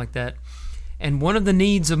 something like that. And one of the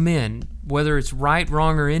needs of men, whether it's right,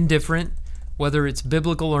 wrong, or indifferent, whether it's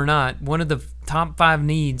biblical or not, one of the top 5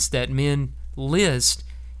 needs that men list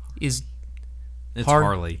is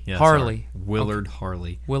Harley. Yes, Harley. Willard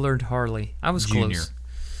Harley. Willard Harley. I was Jr. close.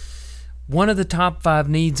 One of the top 5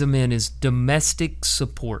 needs of men is domestic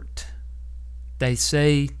support. They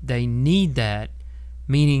say they need that,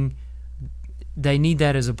 meaning they need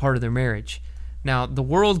that as a part of their marriage. Now, the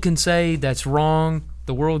world can say that's wrong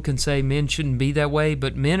The world can say men shouldn't be that way,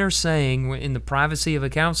 but men are saying in the privacy of a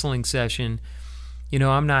counseling session,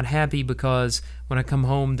 I'm not happy because when I come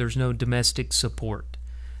home, there's no domestic support.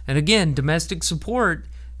 And again, domestic support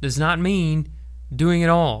does not mean doing it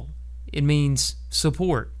all. It means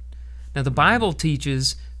support. Now, the Bible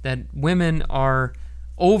teaches that women are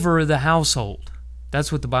over the household.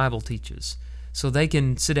 That's what the Bible teaches. So they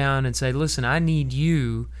can sit down and say, listen, I need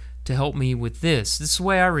you to help me with this. This is the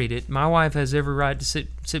way I read it. My wife has every right to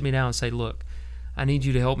sit me down and say, look, I need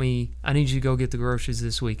you to help me. I need you to go get the groceries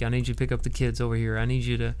this week. I need you to pick up the kids over here. I need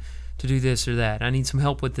you to do this or that. I need some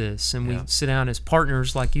help with this. And we sit down as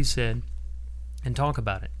partners, like you said, and talk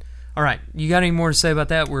about it. All right. You got any more to say about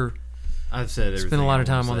that? I've said everything. Spent a lot of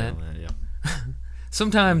time on that.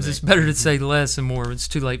 Sometimes it's better to say less and more. It's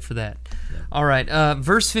too late for that. Yeah. All right.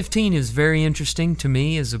 Verse 15 is very interesting to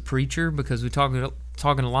me as a preacher because we're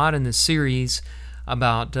talking a lot in this series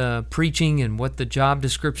about preaching and what the job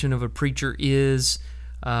description of a preacher is.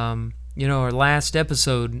 Our last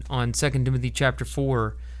episode on 2 Timothy chapter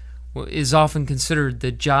 4 is often considered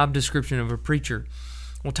the job description of a preacher.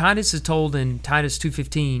 Well, Titus is told in Titus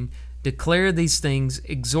 2:15, declare these things,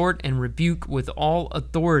 exhort and rebuke with all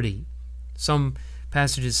authority. Some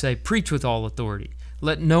passages say, preach with all authority.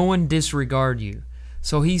 Let no one disregard you.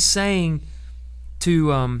 So he's saying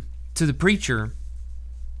to the preacher,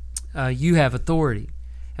 you have authority.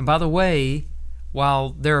 And by the way,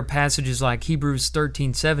 while there are passages like Hebrews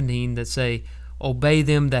 13:17 that say, obey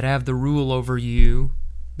them that have the rule over you,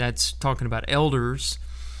 that's talking about elders,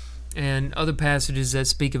 and other passages that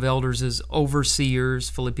speak of elders as overseers,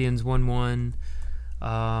 Philippians 1:1,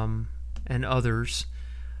 and others.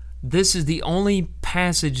 This is the only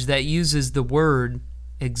passage that uses the word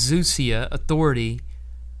exousia, authority,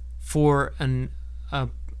 for an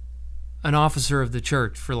officer of the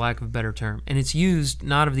church, for lack of a better term. And it's used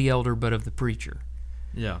not of the elder, but of the preacher.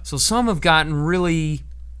 Yeah. So some have gotten really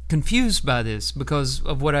confused by this because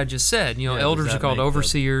of what I just said. Elders are called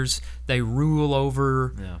overseers. They rule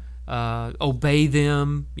over, obey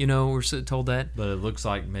them. We're told that. But it looks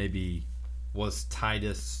like maybe was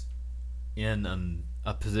Titus in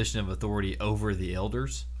a position of authority over the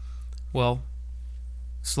elders? Well,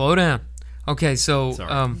 slow down. Okay, so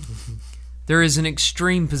there is an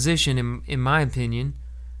extreme position, in my opinion,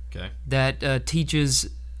 that teaches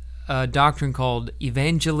a doctrine called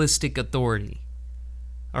evangelistic authority.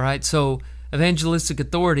 All right, so evangelistic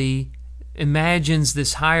authority imagines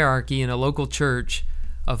this hierarchy in a local church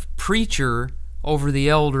of preacher over the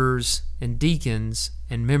elders and deacons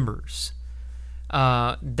and members.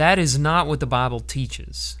 That is not what the Bible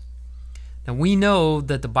teaches. Now, we know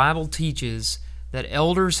that the Bible teaches that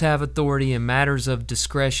elders have authority in matters of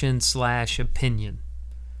discretion/opinion.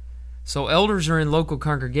 So elders are in local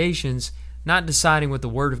congregations not deciding what the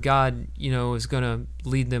Word of God, is going to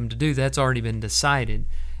lead them to do. That's already been decided.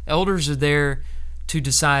 Elders are there to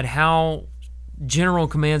decide how general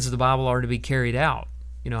commands of the Bible are to be carried out.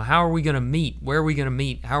 How are we going to meet? Where are we going to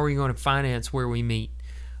meet? How are we going to finance where we meet?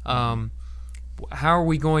 How are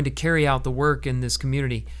we going to carry out the work in this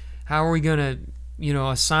community? How are we going to,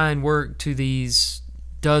 assign work to these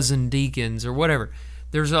dozen deacons or whatever?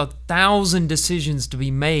 There's 1,000 decisions to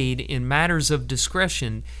be made in matters of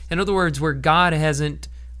discretion. In other words, where God hasn't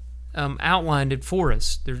outlined it for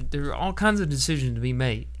us. There are all kinds of decisions to be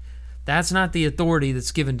made. That's not the authority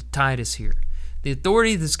that's given to Titus here. The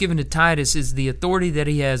authority that's given to Titus is the authority that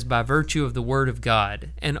he has by virtue of the Word of God,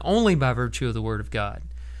 and only by virtue of the Word of God.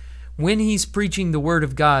 When he's preaching the Word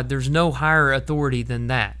of God, there's no higher authority than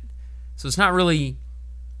that. So it's not really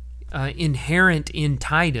inherent in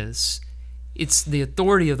Titus. It's the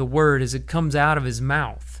authority of the Word as it comes out of his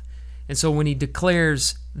mouth. And so when he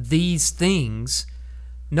declares these things,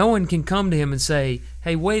 no one can come to him and say,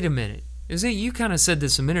 hey, wait a minute. You kind of said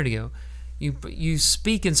this a minute ago. You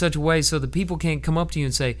speak in such a way so that people can't come up to you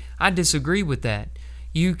and say, I disagree with that.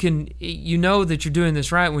 You know that you're doing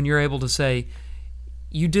this right when you're able to say,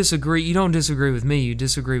 you disagree. You don't disagree with me. You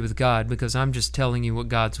disagree with God because I'm just telling you what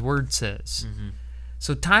God's Word says. Mm-hmm.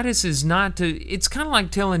 So Titus is not to, it's kind of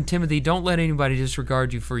like telling Timothy, don't let anybody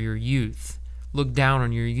disregard you for your youth. Look down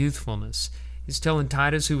on your youthfulness. He's telling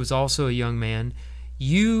Titus, who was also a young man,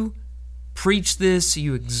 you preach this,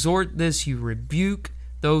 you exhort this, you rebuke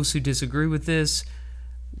those who disagree with this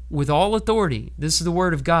with all authority. This is the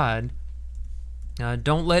Word of God.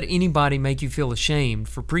 Don't let anybody make you feel ashamed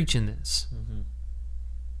for preaching this. Mm-hmm.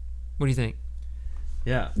 What do you think?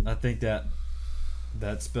 Yeah, I think that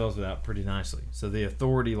spells it out pretty nicely. So the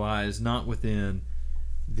authority lies not within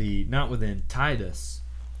Titus.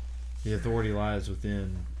 The authority lies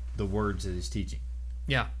within the words that he's teaching.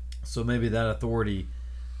 Yeah. So maybe that authority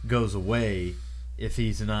goes away if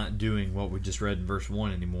he's not doing what we just read in verse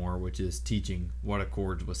 1 anymore, which is teaching what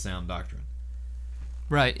accords with sound doctrine.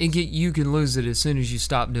 Right. You can lose it as soon as you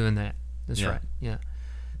stop doing that. That's right. Yeah.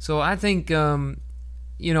 So I think,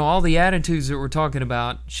 all the attitudes that we're talking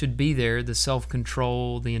about should be there, the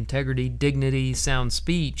self-control, the integrity, dignity, sound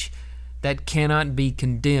speech, that cannot be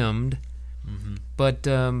condemned. Mm-hmm. But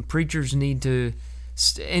preachers need to,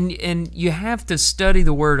 and you have to study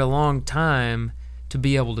the Word a long time to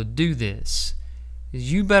be able to do this.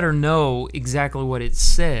 You better know exactly what it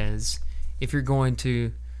says if you're going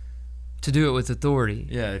to do it with authority.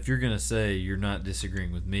 Yeah, if you're going to say you're not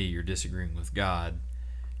disagreeing with me, you're disagreeing with God,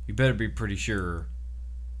 you better be pretty sure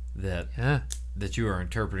that you are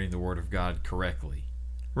interpreting the Word of God correctly.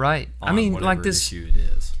 Right. I mean, like this issue it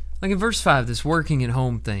is. Like in verse 5, this working at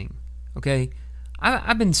home thing. Okay,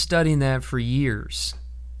 I've been studying that for years.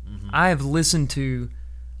 Mm-hmm. I have listened to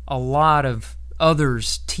a lot of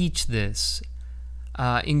others teach this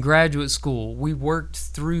in graduate school. We worked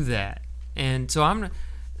through that, and so I'm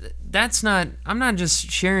not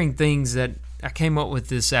just sharing things that I came up with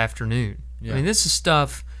this afternoon. Yeah. I mean, this is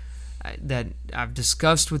stuff that I've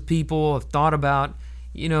discussed with people, I've thought about,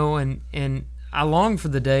 and I long for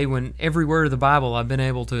the day when every word of the Bible I've been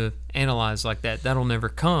able to analyze like that. That'll never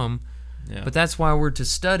come. Yeah. But that's why we're to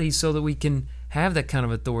study, so that we can have that kind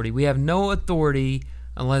of authority. We have no authority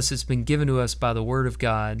unless it's been given to us by the Word of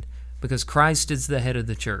God, because Christ is the head of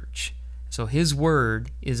the church. So His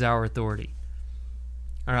Word is our authority.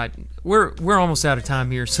 All right, we're almost out of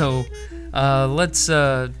time here, so let's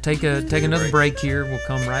take another break here. We'll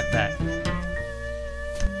come right back.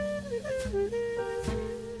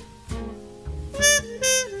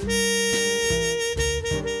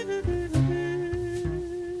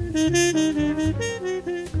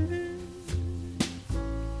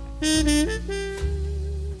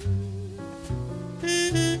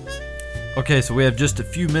 Okay, so we have just a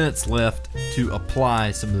few minutes left to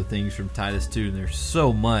apply some of the things from Titus 2, and there's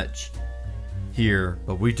so much here,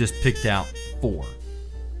 but we just picked out 4.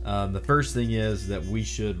 The first thing is that we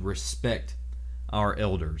should respect our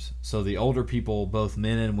elders. So the older people, both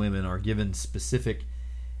men and women, are given specific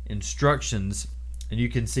instructions, and you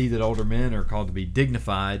can see that older men are called to be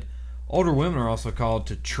dignified. Older women are also called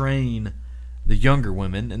to train the younger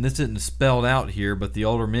women, and this isn't spelled out here, but the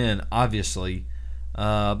older men, obviously,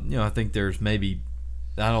 I think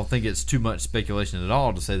I don't think it's too much speculation at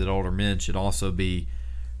all to say that older men should also be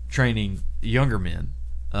training younger men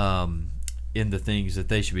in the things that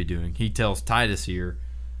they should be doing. He tells Titus here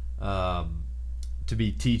to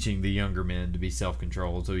be teaching the younger men to be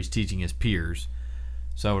self-controlled, so he's teaching his peers.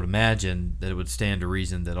 So I would imagine that it would stand to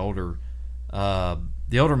reason that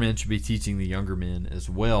the older men should be teaching the younger men as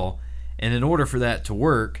well. And in order for that to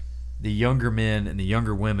work, the younger men and the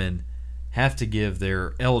younger women have to give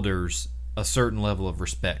their elders a certain level of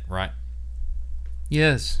respect, right?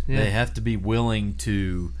 Yes. Yeah. They have to be willing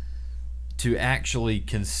to actually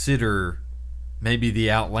consider maybe the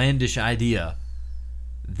outlandish idea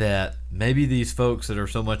that maybe these folks that are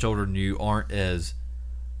so much older than you aren't as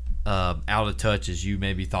out of touch as you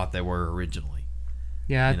maybe thought they were originally.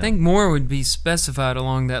 Yeah, I think more would be specified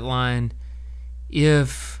along that line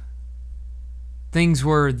if things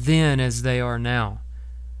were then as they are now.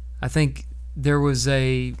 I think there was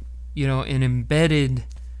an embedded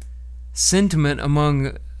sentiment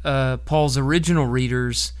among Paul's original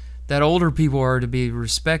readers that older people are to be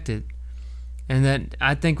respected, and that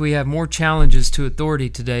I think we have more challenges to authority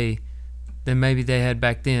today than maybe they had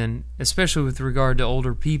back then, especially with regard to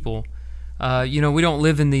older people. We don't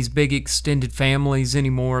live in these big extended families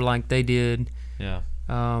anymore like they did. Yeah.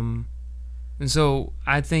 And so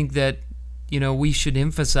I think that we should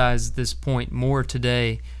emphasize this point more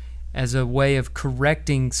today as a way of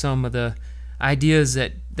correcting some of the ideas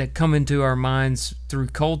that come into our minds through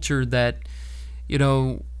culture that,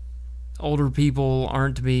 older people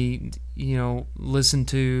aren't to be, listened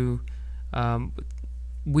to.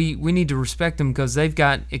 We need to respect them because they've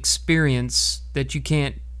got experience that you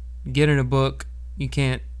can't get in a book. You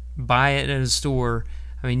can't buy it at a store.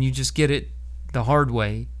 I mean, you just get it the hard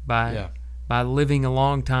way by living a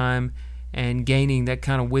long time and gaining that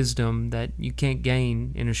kind of wisdom that you can't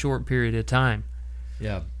gain in a short period of time.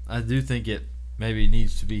 Yeah, I do think it maybe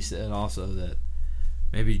needs to be said also that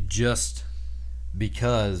maybe just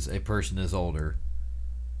because a person is older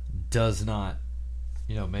does not,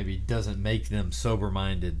 maybe doesn't make them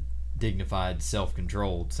sober-minded, dignified,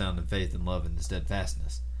 self-controlled, sound in faith and love and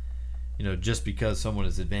steadfastness. Just because someone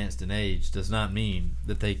is advanced in age does not mean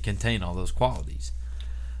that they contain all those qualities.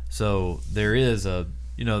 So there is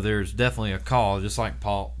there's definitely a call, just like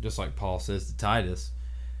Paul says to Titus,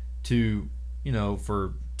 to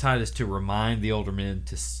Titus to remind the older men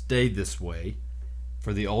to stay this way,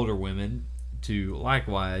 for the older women to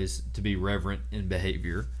likewise to be reverent in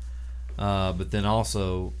behavior. But then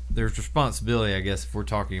also there's responsibility, I guess, if we're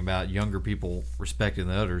talking about younger people respecting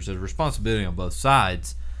the elders. There's responsibility on both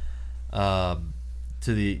sides to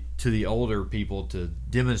the older people to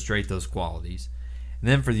demonstrate those qualities, and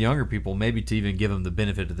then for the younger people maybe to even give them the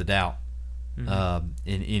benefit of the doubt in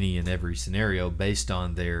any and every scenario based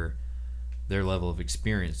on their level of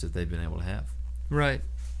experience that they've been able to have. Right.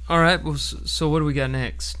 All right. Well, so what do we got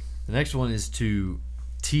next? The next one is to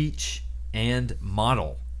teach and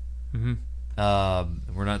model. Mm-hmm.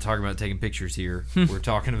 We're not talking about taking pictures here. We're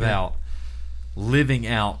talking about living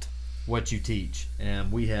out what you teach.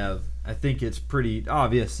 And we have, I think it's pretty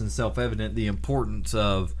obvious and self-evident, the importance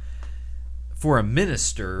of, for a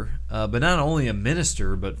minister, but not only a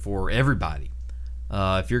minister, but for everybody.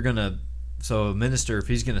 A minister, if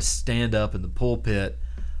he's going to stand up in the pulpit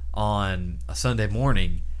on a Sunday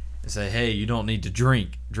morning and say, hey, you don't need to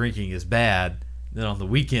drink. Drinking is bad. Then on the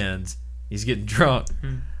weekends, he's getting drunk.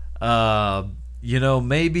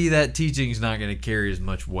 Maybe that teaching is not going to carry as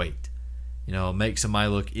much weight. Make somebody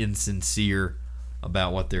look insincere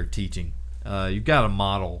about what they're teaching. You've got to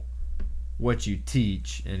model what you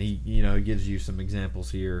teach, and he gives you some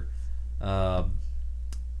examples here. Be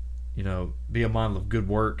a model of good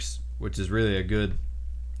works, which is really a good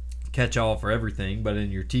catch-all for everything, but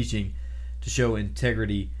in your teaching to show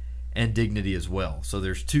integrity and dignity as well. So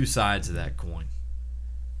there's two sides of that coin.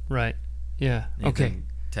 Right. Yeah. Anything Okay.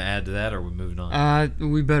 to add to that, or are we moving on?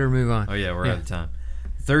 We better move on. Oh, yeah, we're out of time.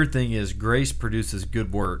 Third thing is grace produces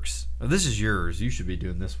good works. Now, this is yours. You should be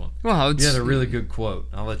doing this one. Well, you had a really good quote.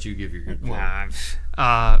 I'll let you give your good quote.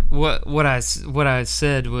 What I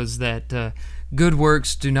said was that good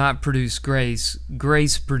works do not produce grace.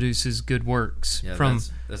 Grace produces good works. Yeah,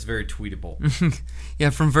 that's very tweetable.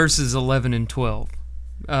 Yeah, from verses 11 and 12.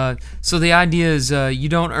 So the idea is you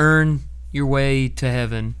don't earn your way to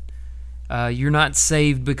heaven. You're not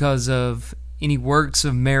saved because of any works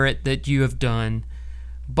of merit that you have done,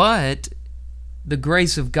 but the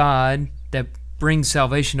grace of God that brings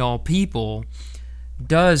salvation to all people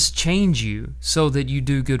does change you so that you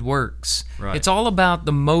do good works. Right. It's all about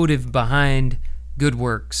the motive behind good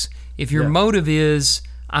works. If your motive is,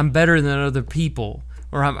 I'm better than other people,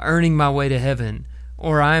 or I'm earning my way to heaven,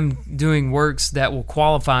 or I'm doing works that will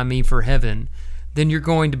qualify me for heaven, then you're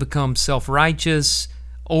going to become self-righteous,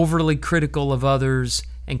 overly critical of others,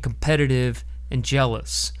 and competitive and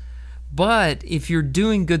jealous. But if you're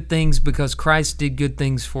doing good things because Christ did good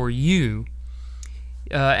things for you,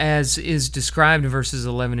 as is described in verses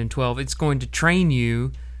 11 and 12, it's going to train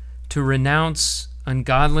you to renounce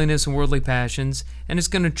ungodliness and worldly passions, and it's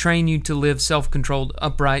going to train you to live self-controlled,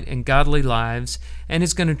 upright, and godly lives, and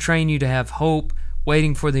it's going to train you to have hope,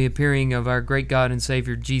 waiting for the appearing of our great God and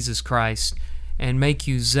Savior Jesus Christ, and make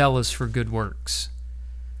you zealous for good works.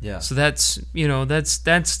 Yeah. So that's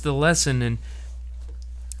the lesson, and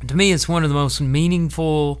to me, it's one of the most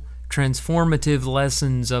meaningful, transformative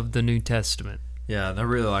lessons of the New Testament. Yeah, and I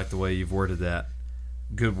really like the way you've worded that.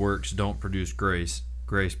 Good works don't produce grace.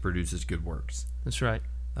 Grace produces good works. That's right.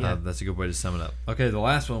 Yeah. That's a good way to sum it up. Okay, the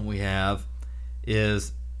last one we have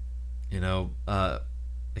is, it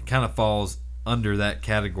kind of falls under that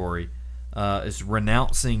category. Is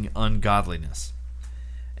renouncing ungodliness.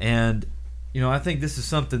 And, I think this is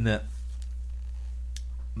something that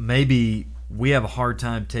maybe we have a hard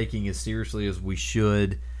time taking as seriously as we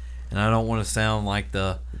should, and I don't want to sound like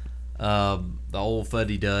the old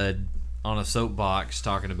fuddy-dud on a soapbox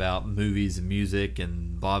talking about movies and music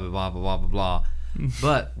and blah, blah, blah, blah, blah, blah, blah.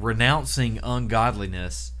 But renouncing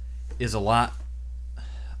ungodliness is a lot,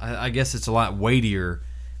 I guess it's a lot weightier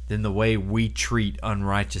than the way we treat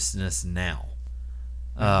unrighteousness now.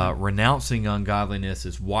 Renouncing ungodliness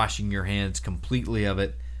is washing your hands completely of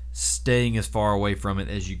it, staying as far away from it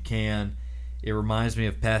as you can. It reminds me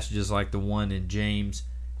of passages like the one in James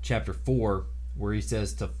chapter 4 where he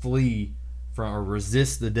says to flee from or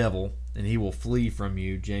resist the devil and he will flee from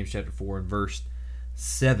you. James chapter 4 and verse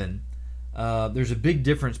 7. There's a big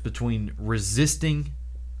difference between resisting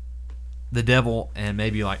the devil and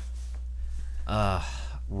maybe like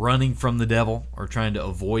running from the devil or trying to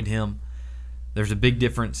avoid him. There's a big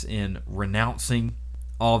difference in renouncing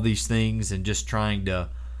all these things and just trying to,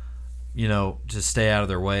 to stay out of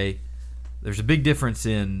their way. There's a big difference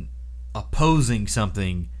in opposing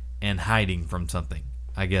something and hiding from something,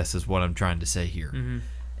 I guess is what I'm trying to say here. Mm-hmm.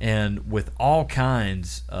 And with all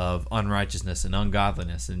kinds of unrighteousness and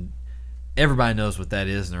ungodliness, and everybody knows what that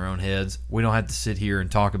is in their own heads. We don't have to sit here and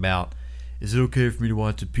talk about, is it okay for me to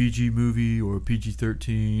watch a PG movie or a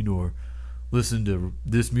PG-13 or listen to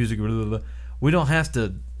this music. Blah, blah, blah. We don't have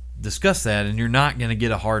to discuss that, and you're not going to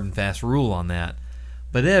get a hard and fast rule on that.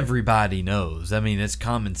 But everybody knows. I mean, it's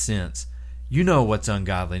common sense. You know what's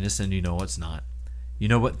ungodliness, and you know what's not. You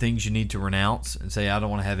know what things you need to renounce and say, I don't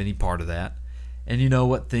want to have any part of that. And you know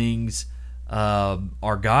what things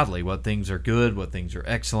are godly, what things are good, what things are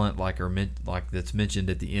excellent, like that's mentioned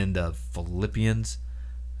at the end of Philippians,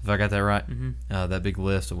 if I got that right. Mm-hmm. That big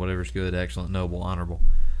list of whatever's good, excellent, noble, honorable.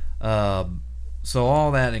 So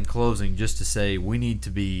all that in closing, just to say we need to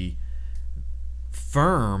be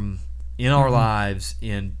firm in our lives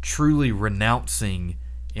in truly renouncing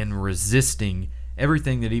and resisting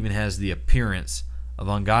everything that even has the appearance of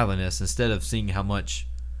ungodliness, instead of seeing how much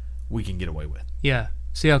we can get away with. Yeah.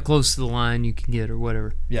 See how close to the line you can get or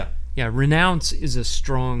whatever. Yeah. Yeah, renounce is a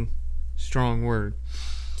strong word.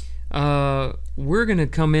 We're going to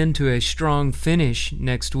come into a strong finish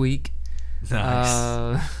next week.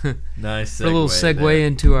 Nice. Nice segue. A little segue there.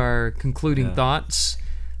 into our concluding thoughts.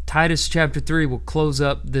 Titus chapter 3 will close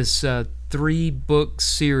up this 3-book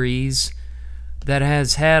series that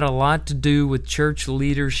has had a lot to do with church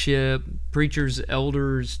leadership, preachers,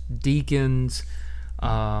 elders, deacons.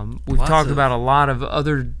 We've talked about a lot of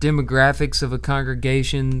other demographics of a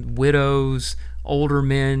congregation: widows, older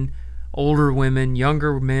men, older women,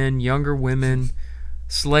 younger men, younger women,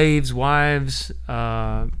 slaves, wives.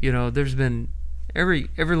 There's been every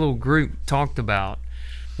little group talked about.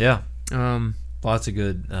 Yeah. Lots of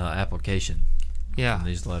good application. Yeah. From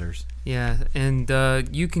these letters. Yeah, and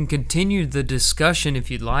you can continue the discussion if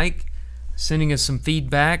you'd like, sending us some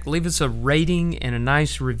feedback. Leave us a rating and a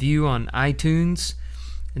nice review on iTunes,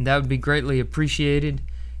 and that would be greatly appreciated.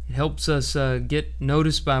 It helps us get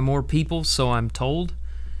noticed by more people, so I'm told.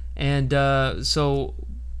 And so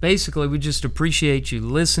basically, we just appreciate you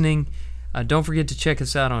listening. Don't forget to check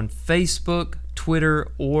us out on Facebook, Twitter,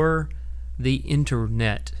 or the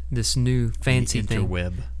internet, this new fancy thing.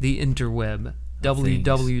 The interweb.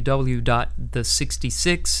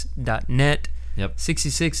 www.the66.net. Yep.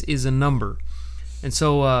 66 is a number. And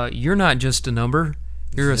so you're not just a number.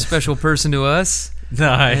 You're a special person to us.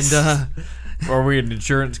 Nice. And are we an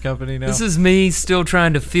insurance company now? this is me still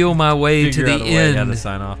trying to feel my way to the end. How to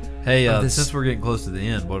sign off. Hey, since we're getting close to the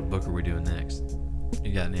end, what book are we doing next?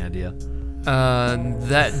 You got any idea?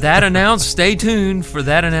 That announced. Stay tuned for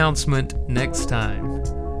that announcement next time.